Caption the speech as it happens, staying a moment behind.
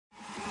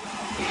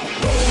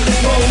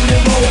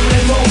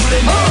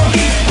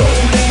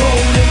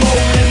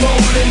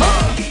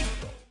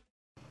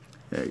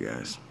Hey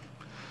guys,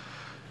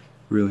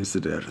 really it's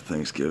the day after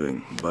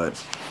Thanksgiving,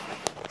 but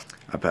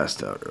I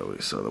passed out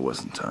early, so there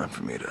wasn't time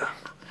for me to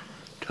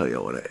tell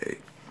you what I ate.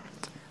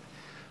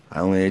 I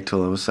only ate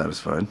till I was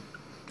satisfied.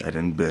 I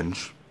didn't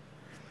binge.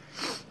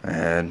 I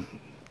had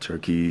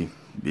turkey,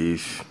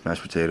 beef,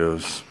 mashed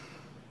potatoes,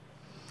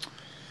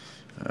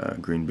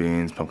 green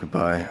beans, pumpkin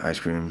pie, ice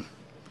cream.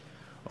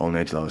 Only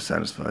ate till I was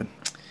satisfied.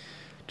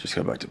 Just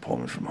got back to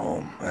Pullman from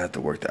home. I had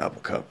to work the Apple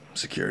Cup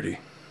security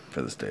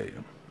for the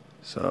stadium.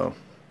 So,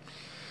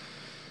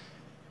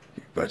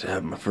 about to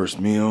have my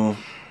first meal,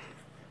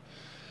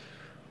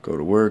 go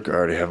to work. I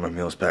already have my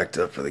meals packed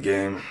up for the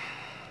game,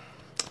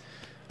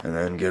 and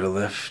then get a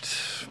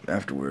lift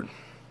afterward.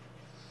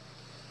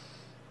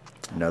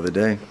 Another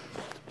day.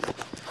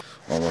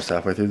 Almost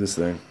halfway through this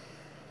thing.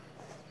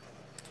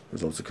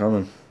 Results are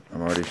coming.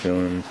 I'm already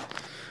feeling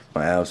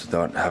my abs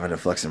without having to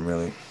flex them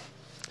really.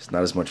 It's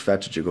not as much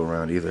fat to jiggle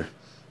around either.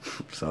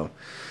 So,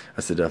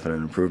 that's a definite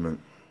improvement.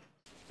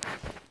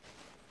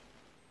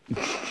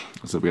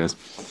 What's up, guys?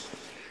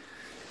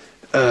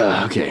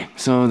 Okay,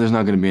 so there's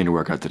not going to be any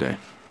workout today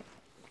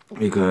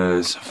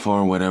because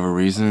for whatever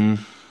reason,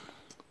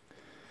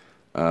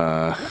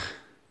 Black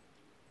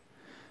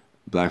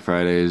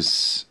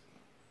Fridays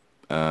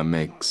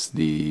makes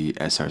the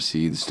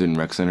SRC, the Student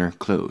Rec Center,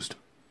 closed.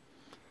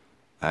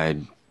 I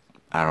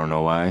don't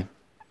know why.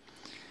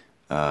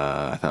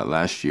 I thought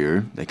last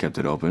year they kept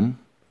it open.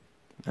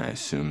 I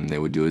assumed they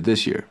would do it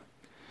this year.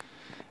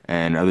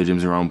 And other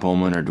gyms around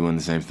Pullman are doing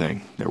the same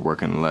thing. They're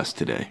working less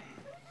today.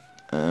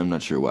 I'm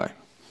not sure why.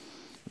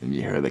 And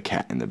you hear the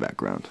cat in the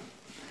background.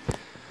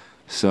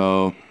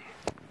 So,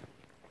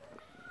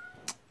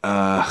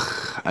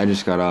 I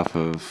just got off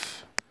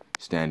of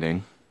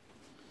standing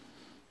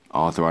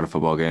all throughout a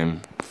football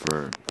game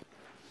for,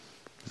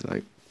 it's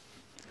like,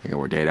 I think I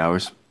worked 8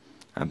 hours.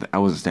 I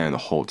wasn't standing the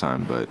whole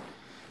time, but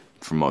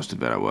for most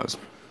of it I was.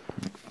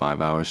 Like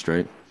 5 hours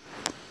straight.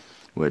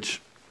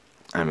 Which,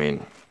 I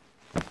mean,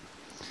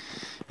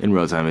 in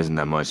real time isn't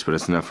that much, but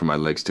it's enough for my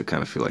legs to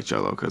kind of feel like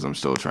jello because I'm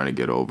still trying to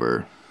get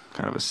over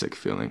kind of a sick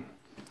feeling.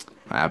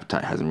 My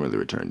appetite hasn't really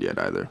returned yet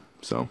either.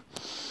 So,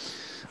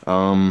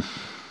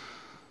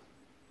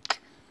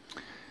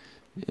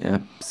 yeah,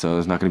 so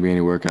there's not going to be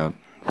any workout.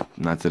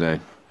 Not today.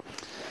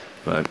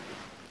 But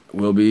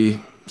will be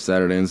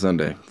Saturday and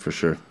Sunday for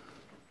sure.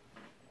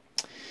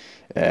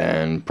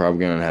 And probably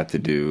going to have to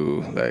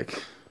do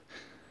like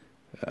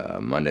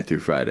Monday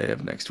through Friday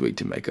of next week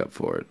to make up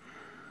for it.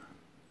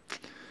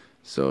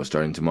 So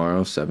starting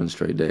tomorrow, 7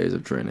 straight days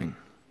of training.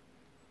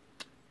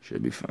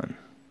 Should be fun.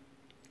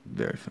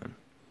 Very fun.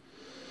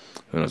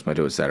 Who knows, might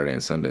do it Saturday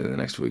and Sunday the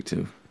next week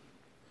too.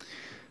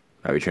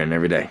 I'll be training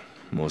every day.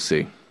 We'll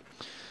see.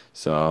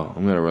 So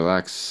I'm going to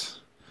relax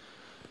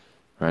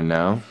right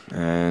now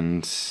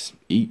and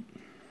eat.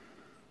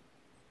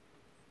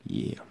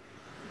 Yeah.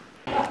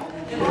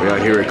 We're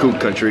out here at Coop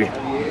Country.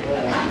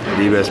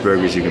 The best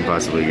burgers you can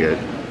possibly get.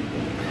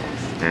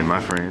 And my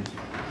friend.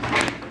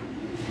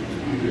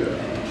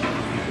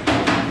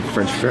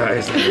 French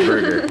fries and a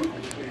burger.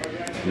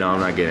 No, I'm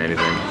not getting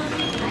anything.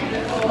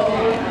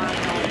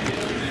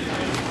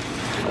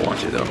 I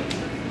want you though.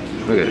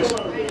 Look at this.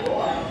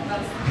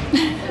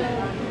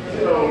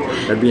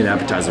 That'd be an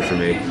appetizer for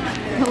me.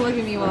 Don't look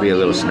at me. It'd be a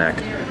little snack.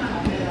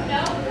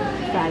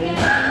 Fatty.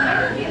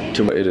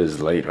 It is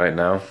late right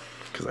now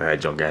because I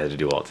had junk I had to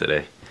do all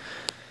today.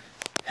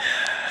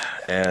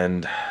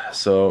 And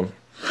so,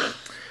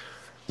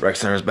 rec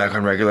center's back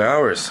on regular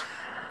hours.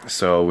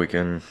 So we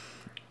can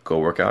go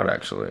work out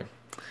actually.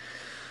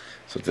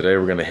 So today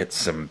we're gonna hit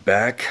some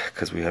back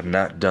because we have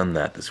not done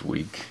that this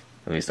week.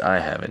 At least I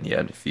haven't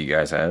yet. If you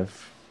guys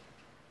have,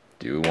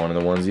 do one of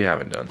the ones you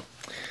haven't done.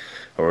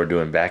 Or we're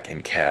doing back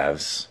and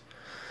calves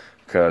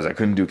because I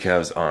couldn't do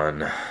calves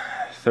on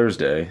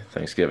Thursday,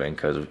 Thanksgiving,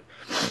 because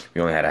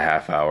we only had a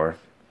half hour.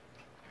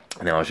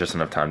 And that was just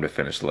enough time to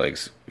finish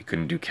legs. We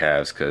couldn't do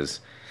calves because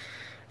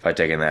if I'd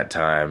taken that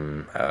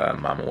time,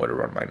 Mama would have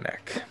run my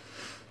neck.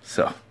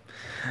 So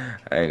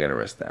I ain't gonna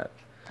risk that.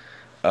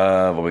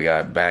 But we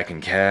got back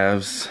and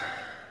calves,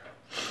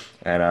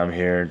 and I'm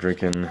here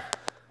drinking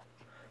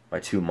my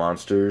 2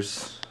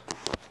 monsters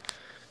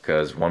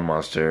because one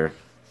monster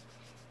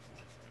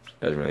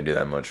doesn't really do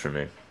that much for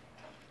me.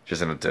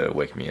 Just enough to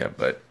wake me up,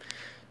 but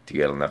to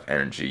get enough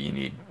energy, you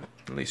need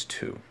at least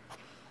 2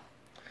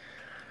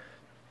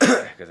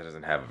 because it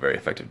doesn't have a very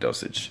effective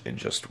dosage in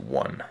just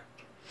one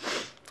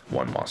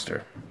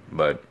monster.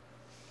 But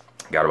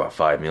got about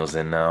 5 meals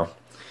in now,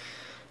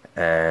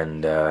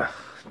 and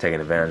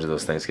taking advantage of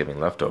those Thanksgiving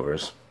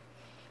leftovers,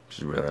 which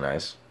is really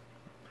nice.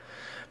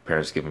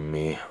 Parents giving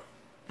me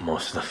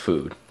most of the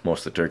food,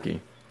 most of the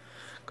turkey,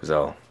 because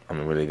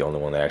I'm really the only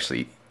one that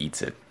actually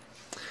eats it.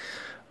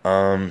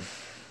 But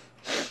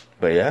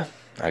yeah,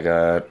 it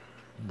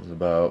was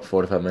about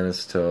 45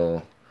 minutes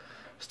till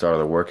start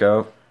of the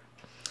workout.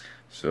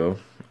 So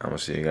I'm gonna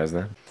see you guys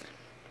then.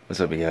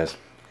 What's up, you guys?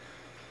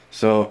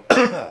 So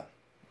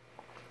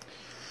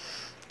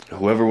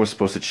whoever was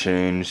supposed to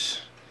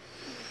change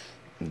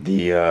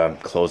the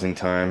closing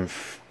time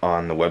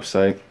on the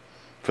website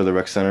for the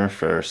rec center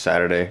for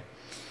Saturday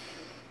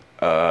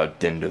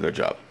didn't do their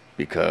job,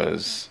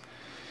 because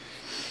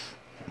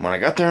when I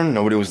got there,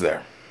 nobody was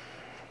there.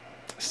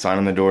 Sign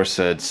on the door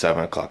said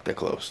 7 o'clock they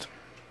closed,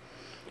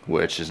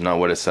 which is not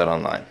what it said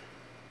online.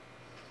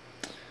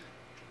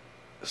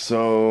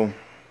 So,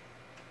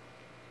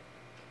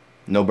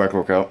 no back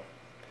workout,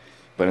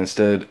 but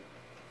instead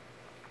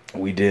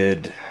we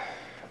did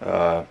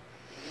kind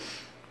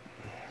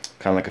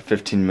of like a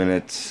 15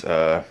 minutes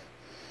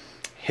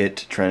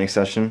HIIT training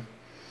session,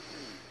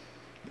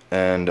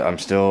 and I'm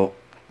still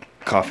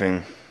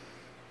coughing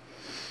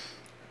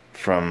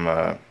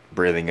from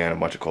breathing in a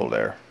bunch of cold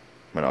air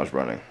when I was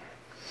running.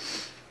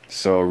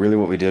 So really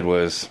what we did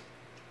was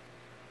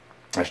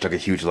I just took a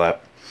huge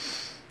lap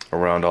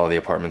around all the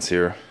apartments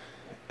here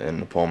in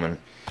the Pullman.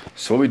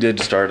 So what we did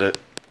to start it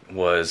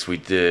was we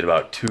did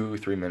about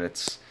 2-3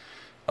 minutes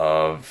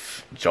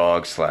of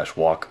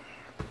jog/walk,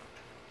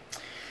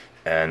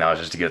 and that was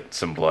just to get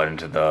some blood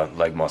into the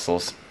leg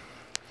muscles.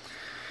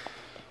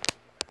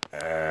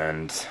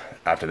 And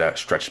after that,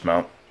 stretch them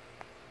out,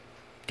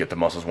 get the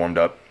muscles warmed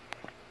up,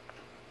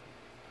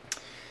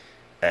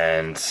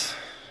 and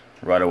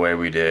right away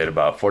we did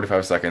about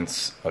 45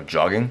 seconds of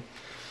jogging,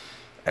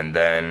 and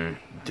then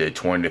did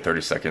 20 to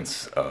 30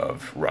 seconds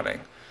of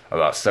running,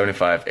 about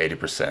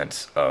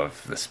 75-80%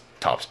 of the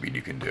top speed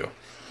you can do.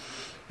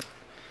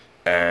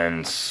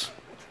 And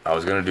I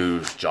was gonna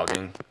do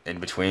jogging in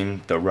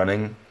between the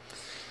running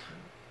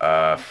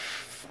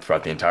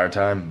throughout the entire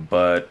time,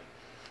 but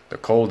the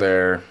cold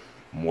air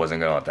wasn't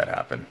gonna let that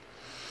happen.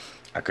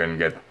 I couldn't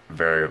get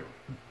very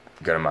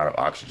good amount of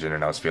oxygen,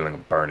 and I was feeling a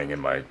burning in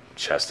my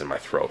chest and my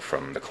throat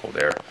from the cold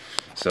air.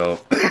 So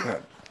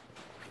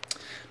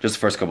just the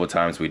first couple of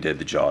times we did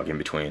the jog in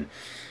between.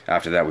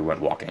 After that we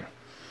went walking,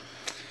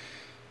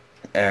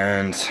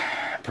 and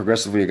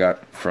progressively it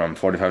got from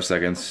 45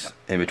 seconds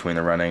in between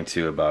the running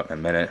to about a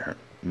minute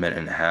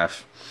and a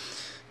half.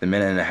 The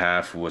minute and a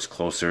half was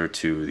closer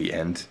to the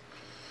end,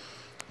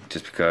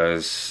 just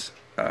because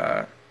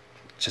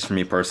just for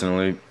me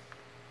personally,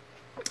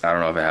 I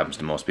don't know if it happens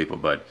to most people,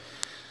 but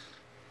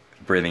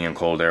breathing in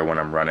cold air when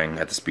I'm running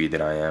at the speed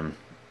that I am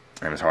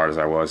and as hard as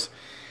I was,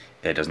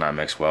 it does not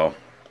mix well,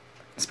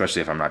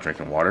 especially if I'm not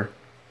drinking water.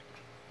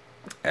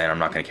 And I'm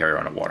not going to carry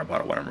around a water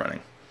bottle when I'm running.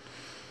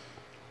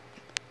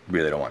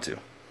 Really don't want to.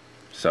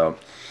 So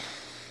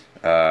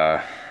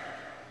after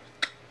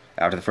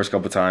the first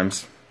couple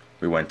times,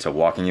 we went to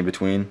walking in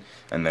between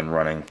and then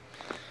running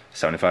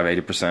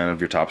 75-80% of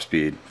your top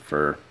speed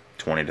for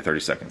 20 to 30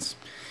 seconds.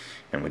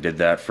 And we did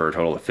that for a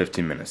total of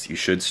 15 minutes. You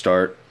should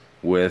start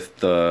with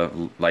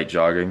the light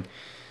jogging,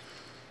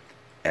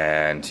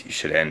 and you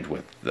should end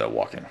with the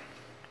walking.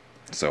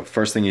 So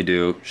first thing you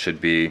do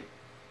should be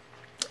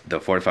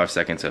the 45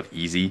 seconds of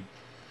easy,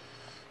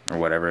 or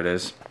whatever it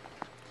is.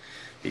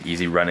 The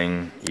easy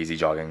running, easy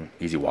jogging,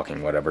 easy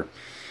walking, whatever.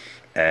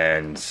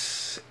 And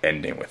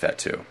ending with that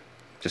too.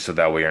 Just so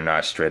that way you're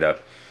not straight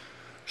up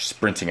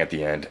sprinting at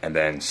the end and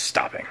then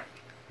stopping.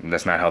 And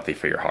that's not healthy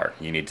for your heart.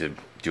 You need to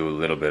do a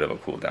little bit of a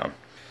cool down.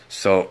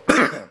 So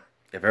if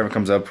it ever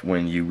comes up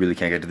when you really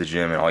can't get to the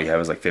gym and all you have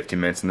is like 15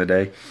 minutes in the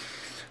day,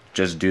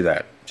 just do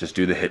that. Just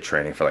do the HIIT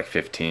training for like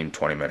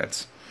 15-20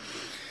 minutes.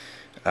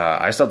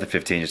 I stopped at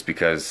 15 just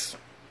because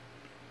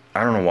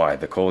I don't know why.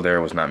 The cold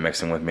air was not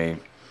mixing with me,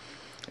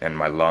 and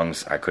my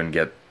lungs, I couldn't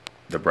get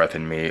the breath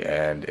in me,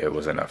 and it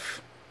was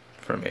enough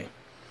for me.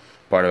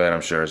 Part of that,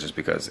 I'm sure, is just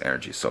because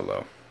energy is so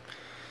low.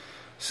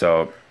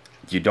 So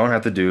you don't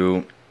have to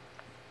do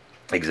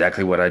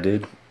exactly what I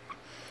did.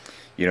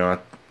 You don't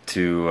have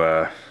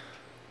to,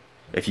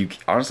 if you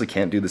honestly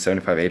can't do the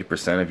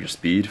 75-80% of your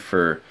speed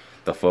for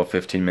the full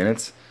 15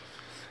 minutes,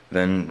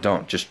 then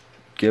don't. Just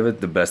give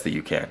it the best that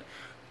you can.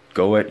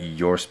 Go at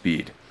your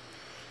speed.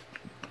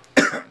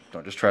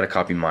 Don't just try to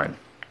copy mine,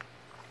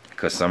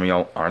 because some of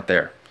y'all aren't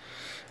there,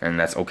 and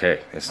that's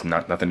okay. It's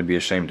nothing to be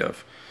ashamed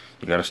of.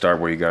 You got to start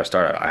where you got to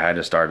start at. I had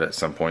to start at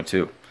some point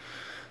too.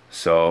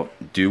 So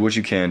do what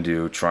you can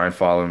do. Try and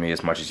follow me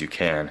as much as you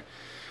can.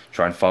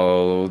 Try and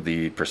follow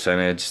the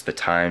percentage, the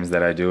times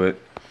that I do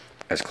it,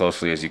 as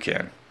closely as you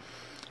can.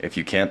 If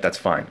you can't, that's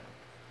fine.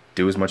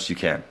 Do as much as you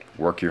can.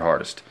 Work your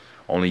hardest.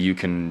 Only you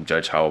can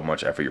judge how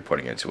much effort you're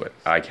putting into it.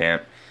 I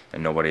can't,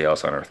 and nobody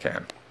else on earth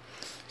can.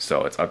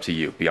 So it's up to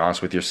you. Be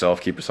honest with yourself.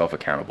 Keep yourself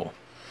accountable.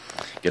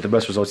 Get the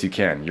best results you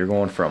can. You're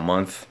going for a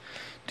month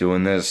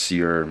doing this.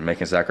 You're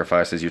making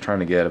sacrifices. You're trying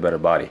to get a better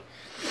body.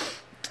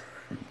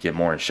 Get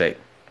more in shape.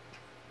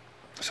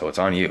 So it's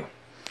on you.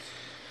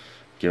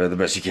 Give it the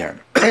best you can.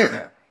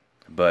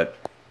 But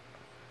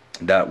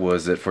that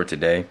was it for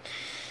today.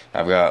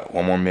 I've got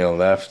one more meal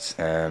left,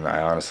 and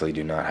I honestly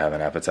do not have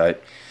an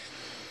appetite.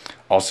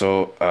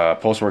 Also,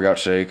 post-workout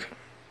shake.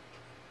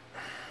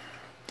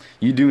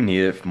 You do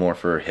need it more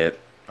for HIIT,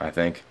 I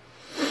think.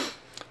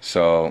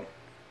 So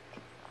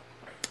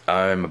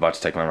I'm about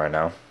to take mine right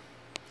now.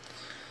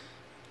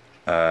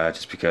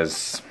 Just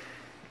because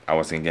I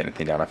wasn't going to get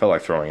anything down. I felt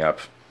like throwing up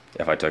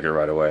if I took it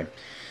right away.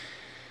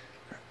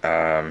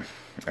 And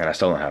I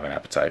still don't have an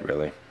appetite,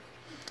 really.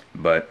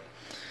 But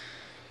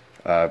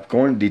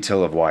Going into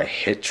detail of why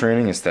HIIT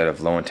training instead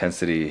of low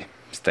intensity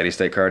steady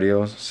state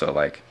cardio. So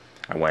like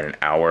I went an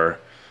hour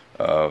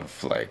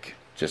of like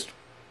just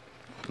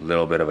a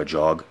little bit of a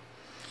jog,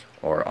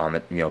 or on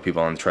the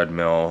people on the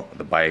treadmill,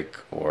 the bike,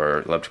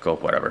 or elliptical,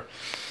 whatever.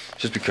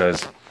 Just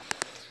because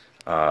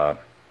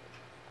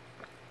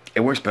it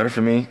works better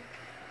for me.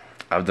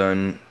 I've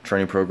done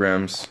training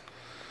programs,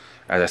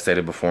 as I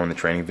stated before in the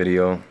training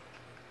video,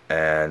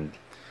 and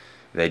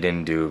they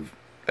didn't do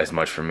as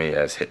much for me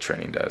as HIIT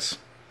training does.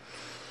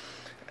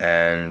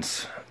 And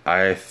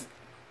I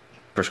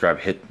prescribe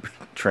HIIT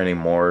training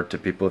more to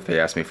people if they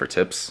ask me for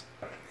tips.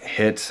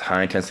 HIIT,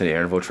 high intensity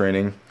interval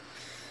training,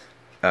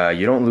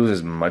 you don't lose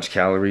as much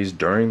calories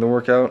during the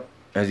workout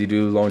as you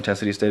do low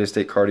intensity steady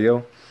state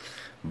cardio,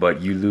 but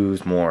you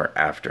lose more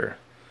after.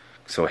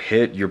 So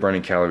HIIT, you're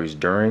burning calories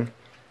during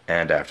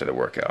and after the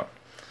workout.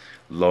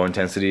 Low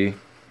intensity,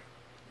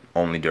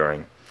 only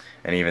during.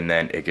 And even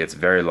then, it gets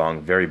very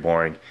long, very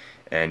boring,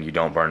 and you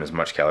don't burn as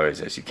much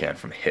calories as you can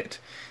from HIIT.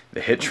 The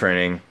HIIT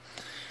training,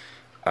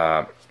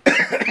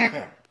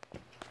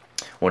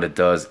 what it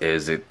does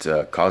is it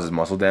causes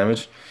muscle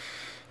damage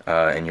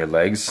in your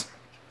legs,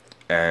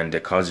 and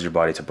it causes your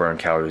body to burn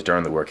calories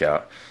during the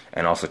workout,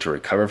 and also to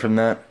recover from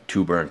that,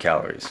 to burn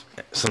calories.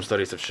 Some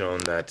studies have shown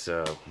that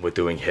with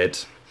doing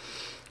HIIT,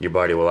 your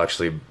body will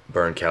actually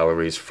burn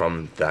calories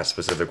from that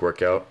specific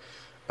workout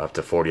up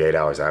to 48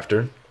 hours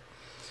after,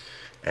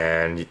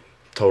 and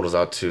totals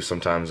out to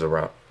sometimes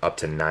around up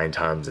to 9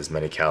 times as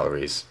many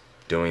calories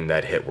doing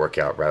that HIIT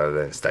workout rather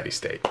than steady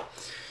state.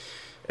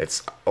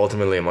 It's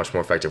ultimately a much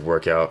more effective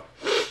workout,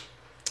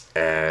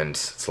 and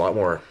it's a lot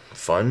more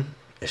fun.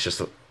 It's just,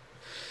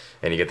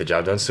 and you get the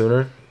job done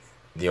sooner.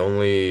 The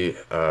only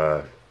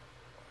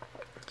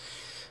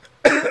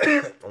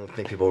only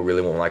thing people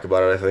really won't like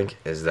about it, I think,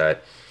 is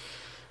that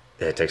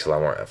it takes a lot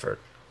more effort.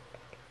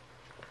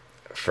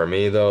 For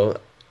me, though,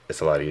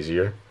 it's a lot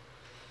easier,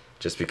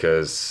 just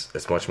because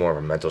it's much more of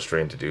a mental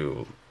strain to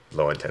do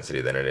low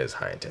intensity than it is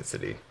high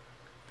intensity,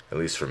 at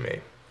least for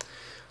me.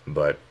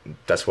 But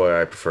that's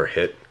why I prefer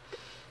HIIT,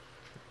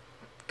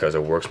 because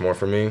it works more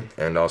for me,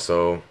 and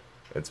also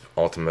it's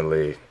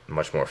ultimately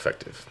much more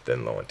effective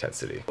than low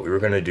intensity. We were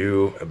going to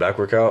do a back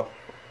workout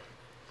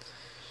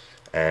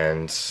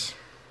and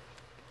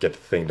get the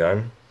thing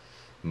done,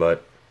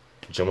 but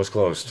the gym was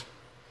closed.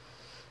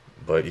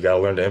 But you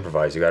gotta learn to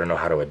improvise. You gotta know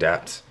how to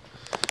adapt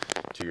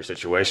to your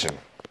situation.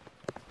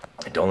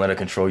 Don't let it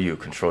control you.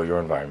 Control your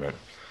environment.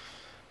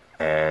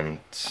 And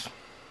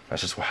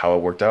that's just how it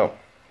worked out.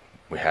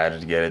 We had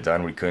to get it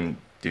done. We couldn't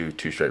do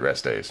 2 straight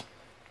rest days.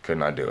 Could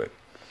not do it.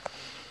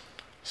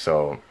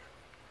 So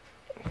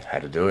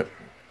had to do it.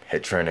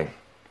 HIIT training.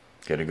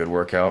 Get a good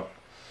workout.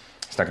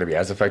 It's not gonna be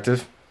as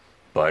effective,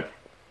 but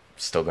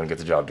still gonna get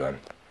the job done.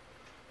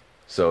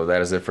 So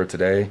that is it for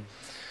today.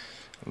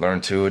 Learn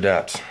to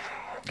adapt.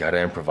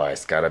 Gotta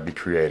improvise, gotta be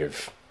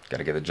creative,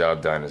 gotta get the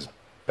job done as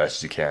best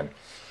as you can.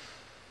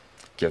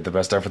 Give the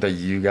best effort that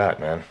you got,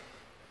 man.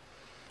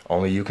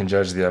 Only you can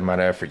judge the amount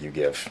of effort you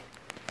give.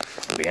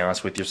 Be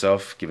honest with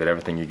yourself, give it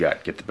everything you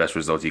got, get the best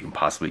results you can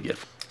possibly get.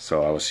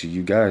 So I will see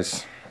you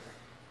guys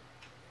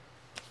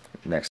next